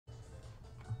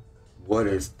What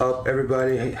is up,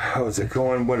 everybody? Hey, how's it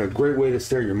going? What a great way to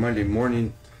start your Monday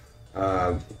morning.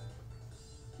 No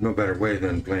better way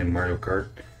than playing Mario Kart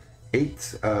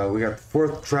 8. We got the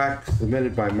fourth track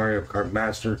submitted by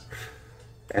MarioKartMaster,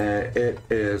 and it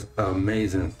is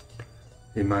amazing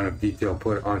the amount of detail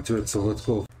put onto it. So let's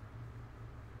go.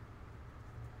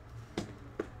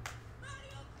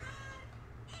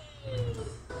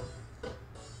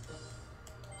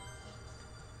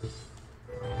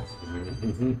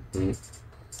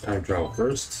 Time trial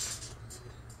first.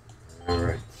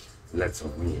 Alright, let's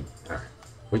win. Alright,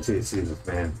 wait till you see this,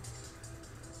 man.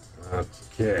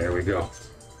 Okay, here we go.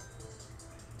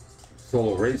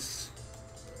 Solo race.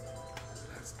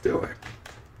 Let's do it.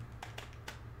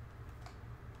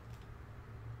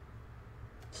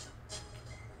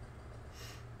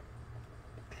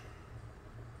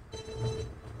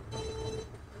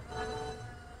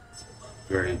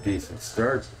 Very decent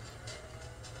start.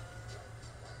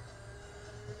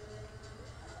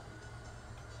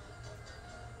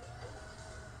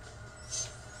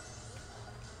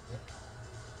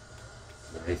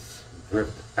 Nice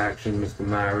drift action, Mr.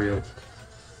 Mario.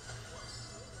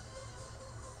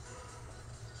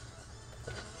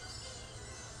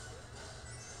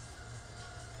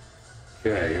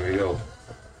 Okay, here we go.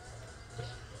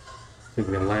 See if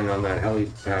we can land on that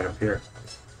helipad up here.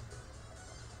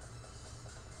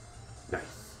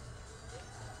 Nice.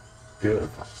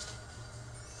 Beautiful.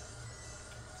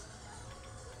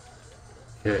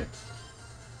 Okay.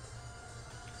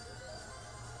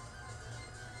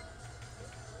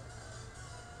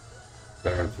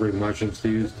 Got our 3 mushrooms to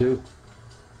use too.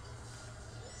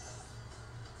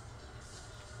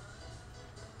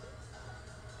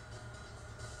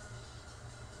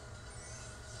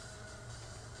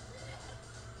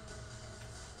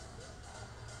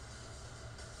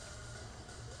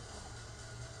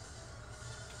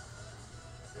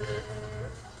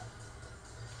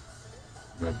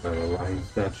 Up by the line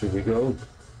statue we go.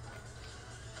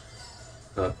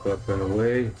 Up, up, and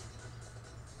away.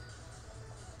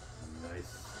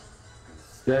 Nice and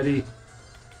steady.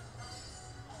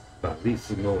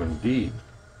 Bellissimo indeed.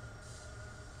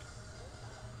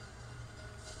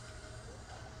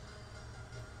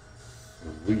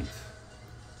 Sweet.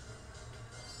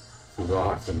 This is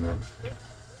awesome, man.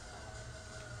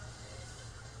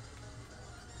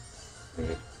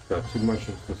 Okay, got 2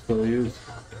 mushrooms to still use.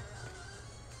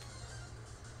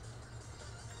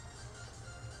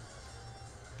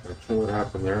 Not sure what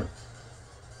happened there.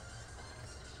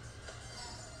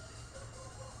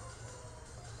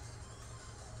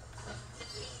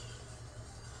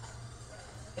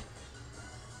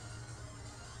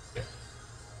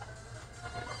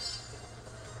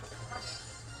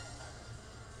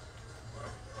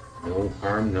 No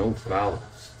harm, no foul.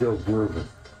 Still grooving.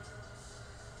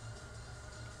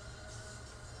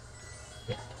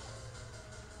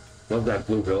 Love that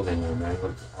blue building there, man. It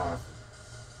looks awesome.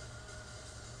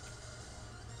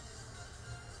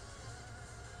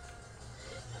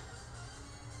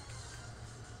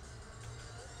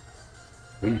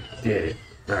 We did it.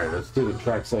 Alright, let's do the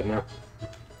track setting up.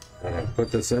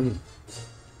 Put this in.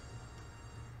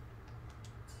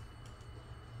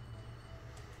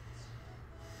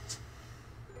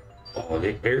 Oh,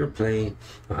 the airplane.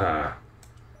 Ah,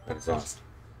 that's awesome.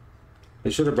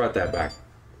 They should have brought that back.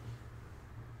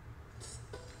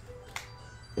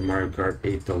 The Mario Kart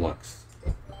 8 Deluxe.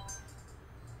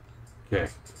 Okay.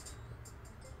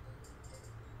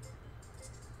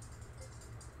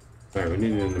 Alright, we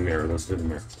need it in the mirror. Let's do the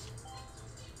mirror.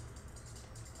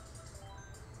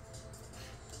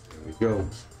 There we go.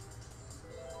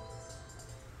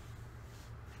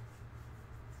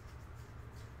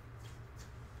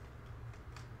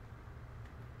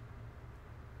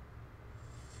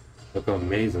 Look how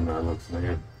amazing that looks,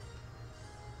 man.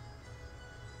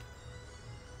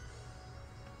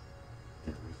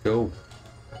 There we go.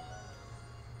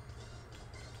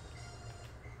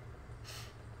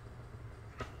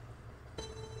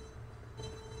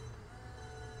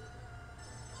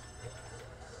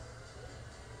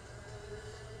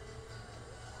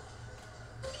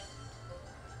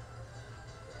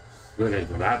 Good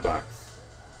into that box.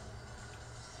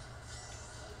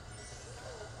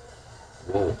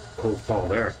 Whoa, close call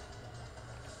there.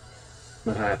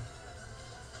 They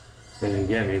didn't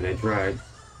get me, they tried.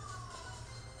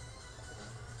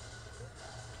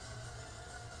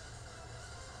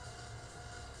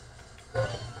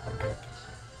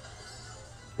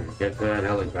 Get to that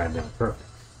helipad now, perfect.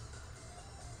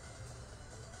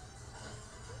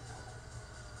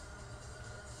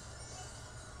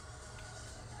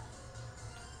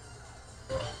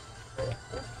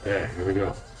 Yeah, here we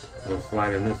go. No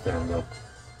sliding this down though.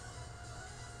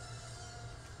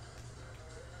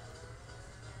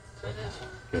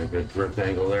 Get a good drift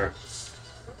angle there.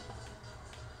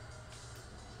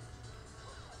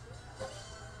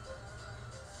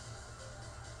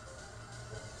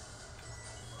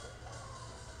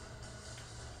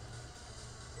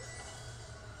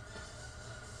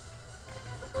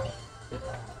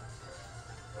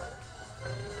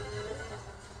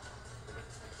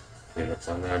 Get up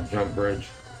on that jump bridge.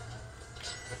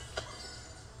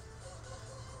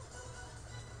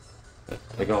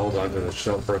 I think I'll hold on to the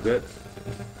shelf for a bit.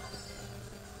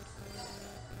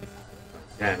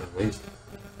 Can at least.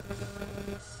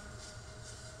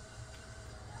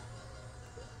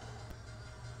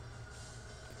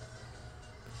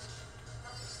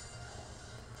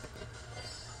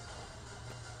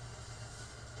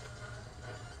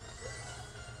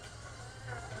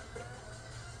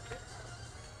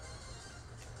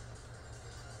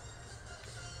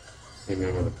 Maybe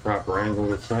with a proper angle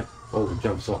this time. Oh, we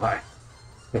jumped so high.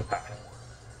 Okay,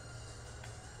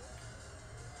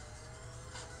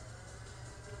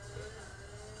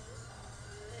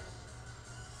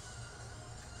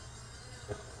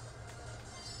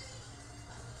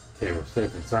 we're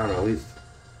safe and sound at least.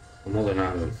 I'm holding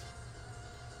on to this.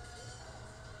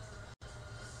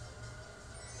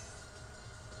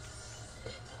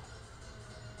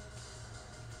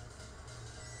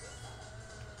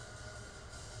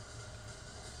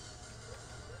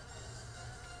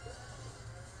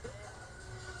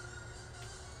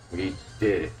 We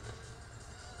did it.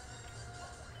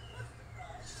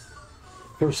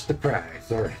 First the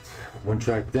prize. Alright. One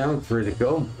track down, 3 to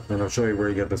go. And I'll show you where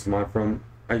you get this mod from.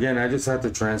 Again, I just had to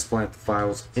transplant the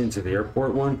files into the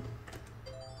airport one.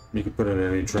 You can put in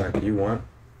any track you want.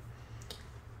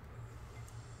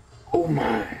 Oh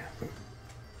my.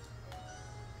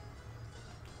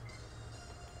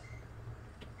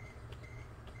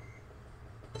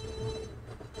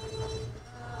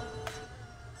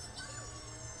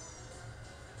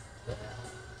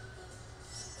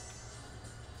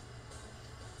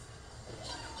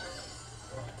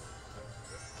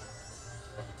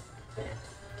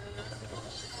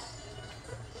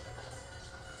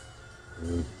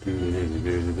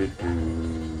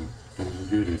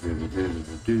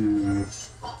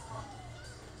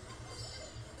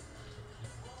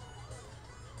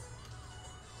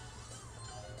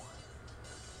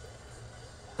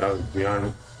 That was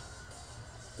beyond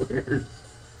weird.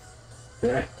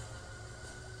 Yeah.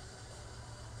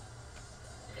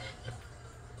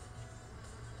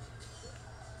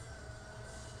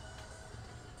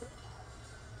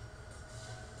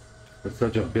 It's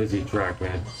such a busy track,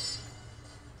 man.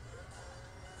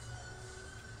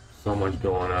 So much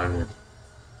going on here.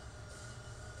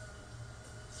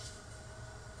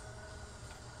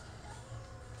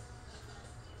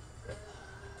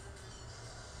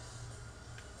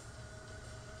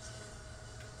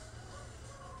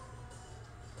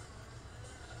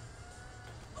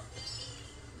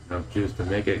 Enough juice to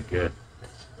make it good.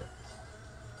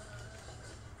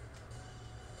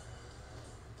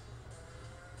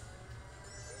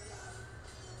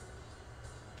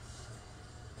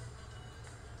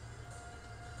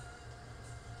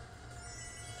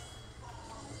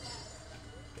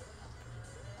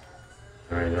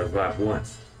 Alright, that was lap 1.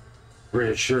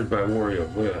 Reassured by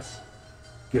Wario. Look at us.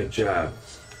 Good job.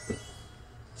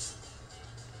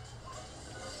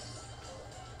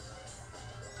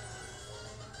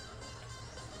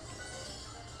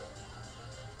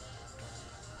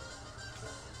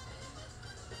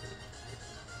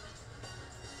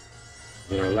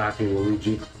 You know, lucky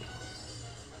Luigi.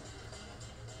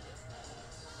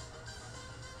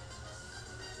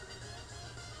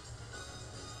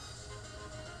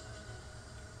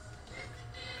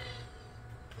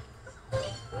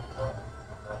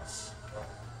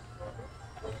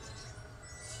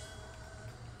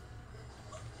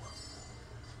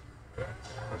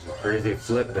 That's a crazy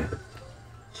flip there.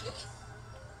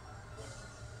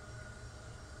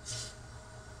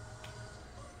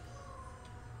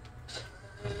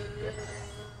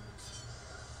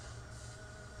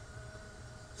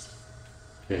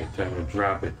 Okay, time to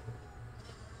drop it.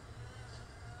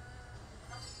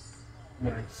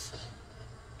 Nice.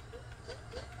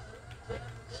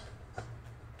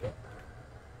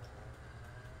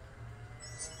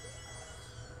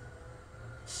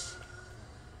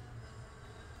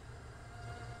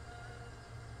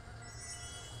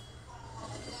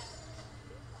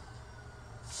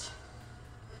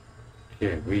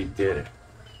 Okay, we did it.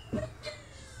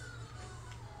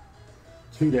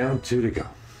 2 down, 2 to go.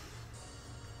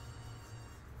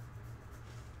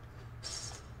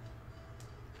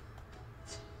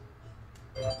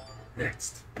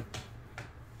 Next.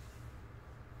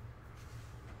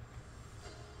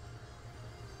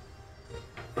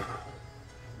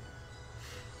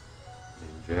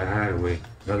 Yeah, how do we?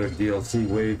 Another DLC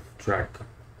wave track.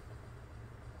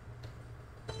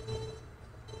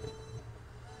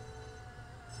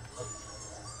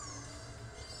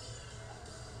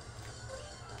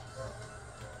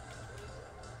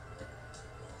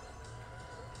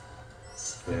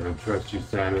 Yeah, I don't trust you,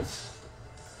 Samus.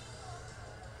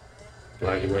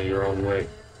 Glad you went your own way.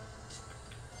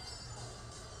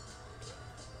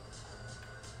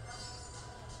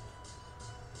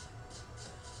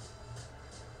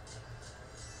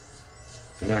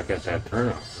 Did not get that turn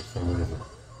off for some reason.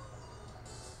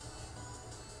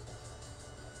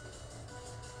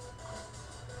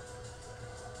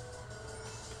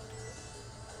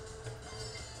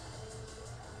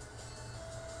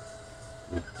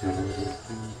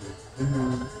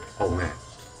 Oh man.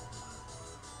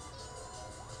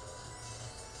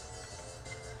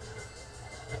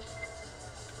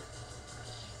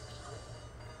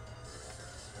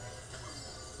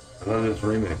 I love this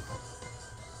remix.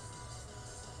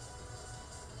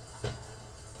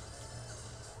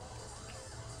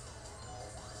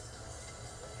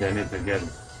 I need to get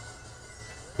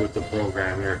with the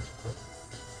program here.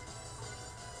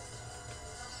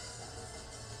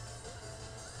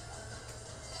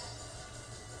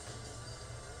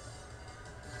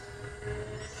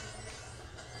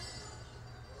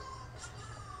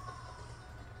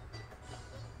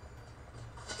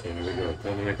 Okay, here we go.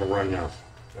 Time to make a run now.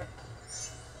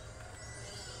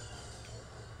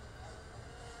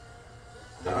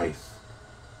 Nice.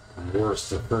 Worst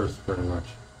to first, pretty much.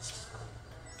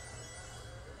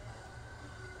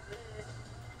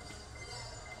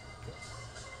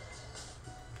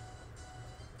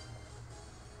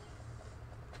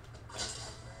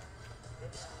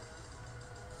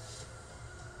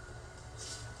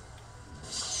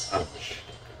 Ouch.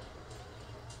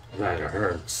 That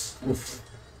hurts. Oof.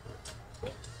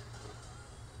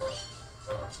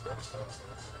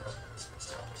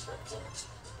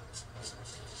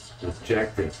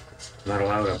 Rejected. Not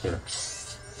allowed up there.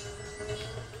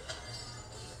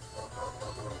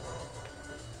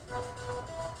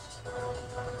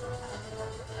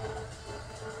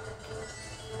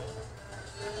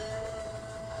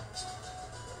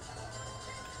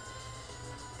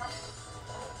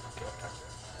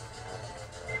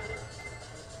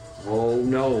 Oh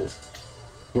no.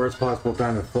 Worst possible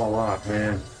time to fall off,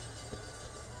 man.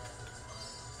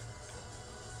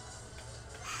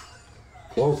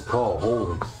 Close call,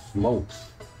 holy smokes.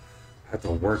 Had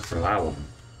to work for that one.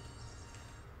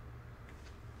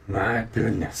 My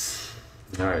goodness.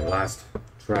 Alright, last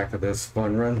track of this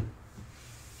fun run.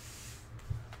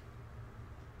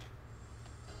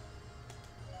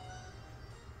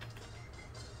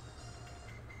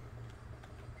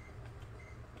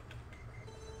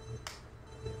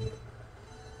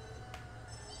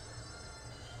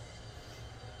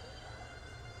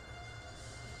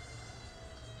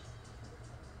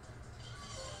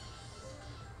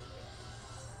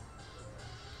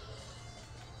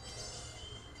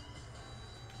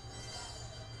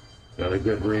 Got a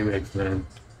good remix, man.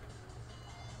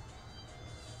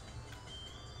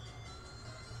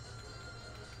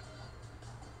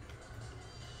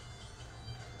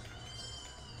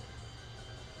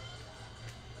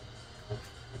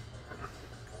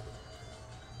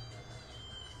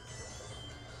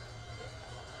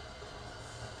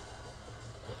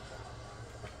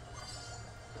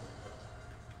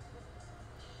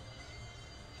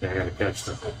 Yeah, I gotta catch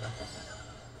them.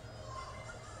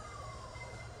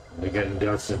 They're getting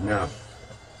dusted now.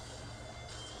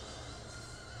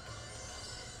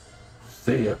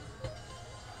 See ya.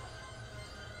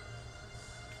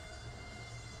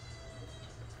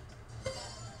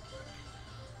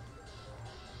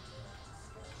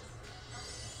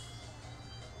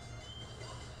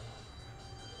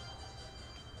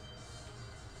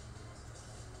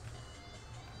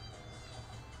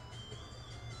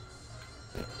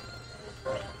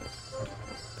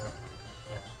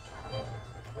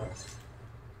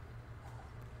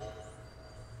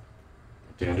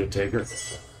 The Undertaker.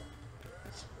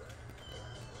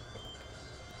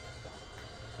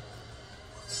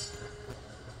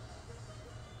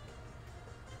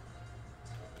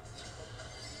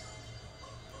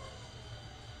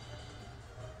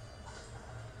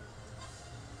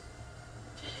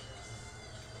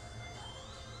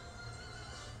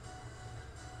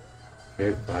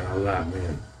 Okay, final lap,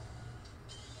 man.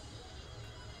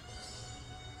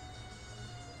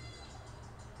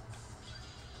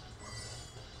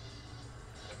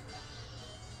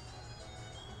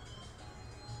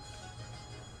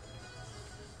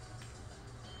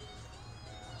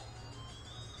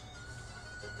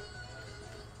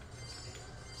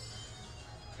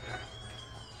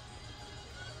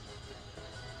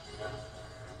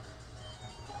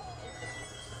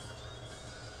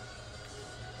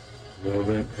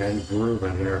 moving and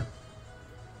grooving here.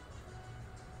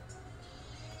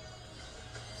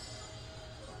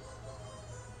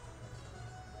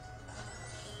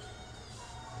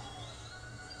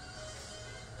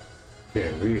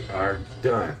 Okay, we are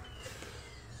done.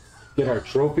 Get our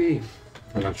trophy,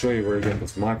 and I'll show you where to get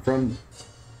this mod from,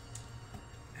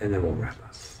 and then we'll wrap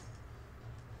up.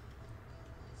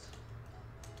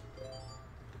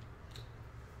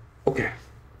 Okay.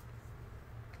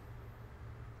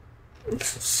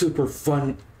 Super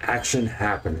fun action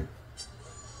happening.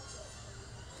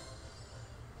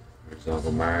 There's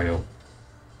Uncle Mario.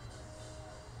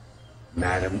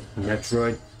 Madam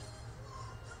Metroid.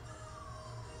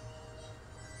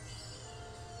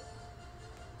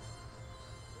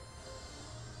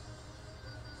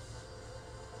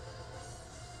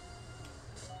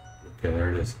 Okay,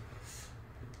 there it is.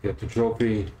 Get the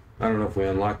trophy. I don't know if we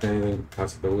unlocked anything.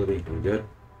 Possibility. We good?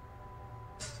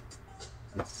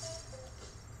 No.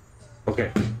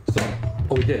 Okay, so,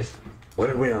 oh, we did. What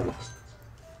did we unlock?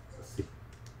 Let's see.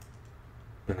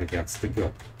 And I got to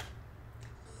go.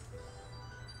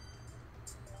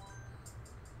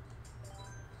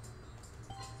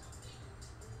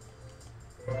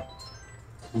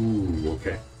 Ooh,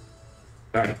 okay.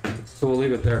 Alright, so we'll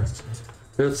leave it there.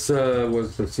 This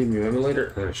was the Cemu emulator.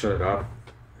 I'm going to shut it off.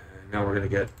 And now we're going to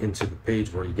get into the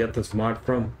page where you get this mod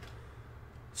from.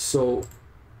 So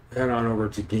head on over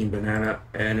to Gamebanana,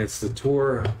 and it's the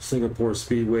Tour Singapore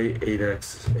Speedway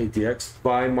 8DX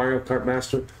by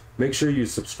MarioKartMaster. Make sure you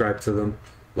subscribe to them,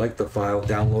 like the file,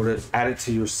 download it, add it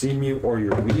to your Cemu or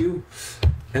your Wii U,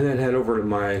 and then head over to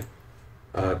my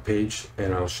page,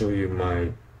 and I'll show you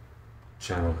my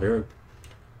channel here.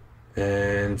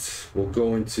 And we'll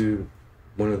go into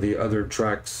one of the other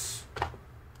tracks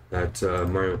that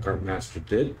MarioKartMaster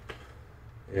did,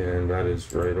 and that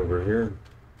is right over here.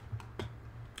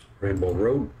 Rainbow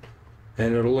Road,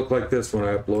 and it'll look like this when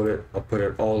I upload it. I'll put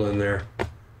it all in there.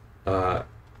 A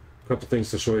couple things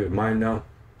to show you of mine now.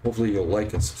 Hopefully you'll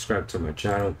like and subscribe to my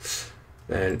channel,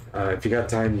 and if you got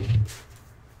time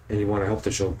and you want to help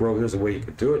the show grow, here's a way you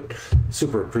could do it.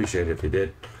 Super appreciate it if you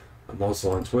did. I'm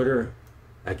also on Twitter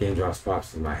at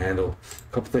gamedropspop is my handle.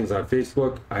 A couple things on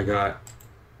Facebook. I got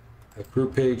a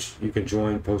group page you can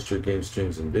join, post your game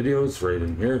streams and videos right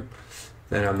in here.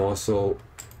 Then I'm also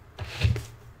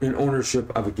in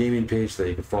ownership of a gaming page that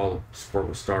you can follow, Sport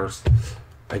with Stars.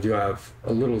 I do have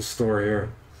a little store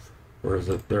here. Where is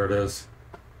it? There it is.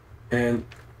 And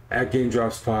at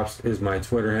gamedropspop is my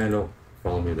Twitter handle.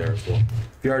 Follow me there as well.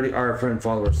 If you already are a friend,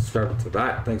 follower, subscribe to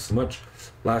that. Thanks so much.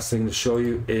 Last thing to show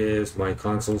you is my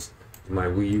consoles, my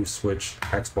Wii U, Switch,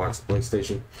 Xbox,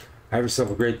 PlayStation. Have yourself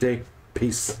a great day.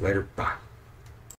 Peace. Later. Bye.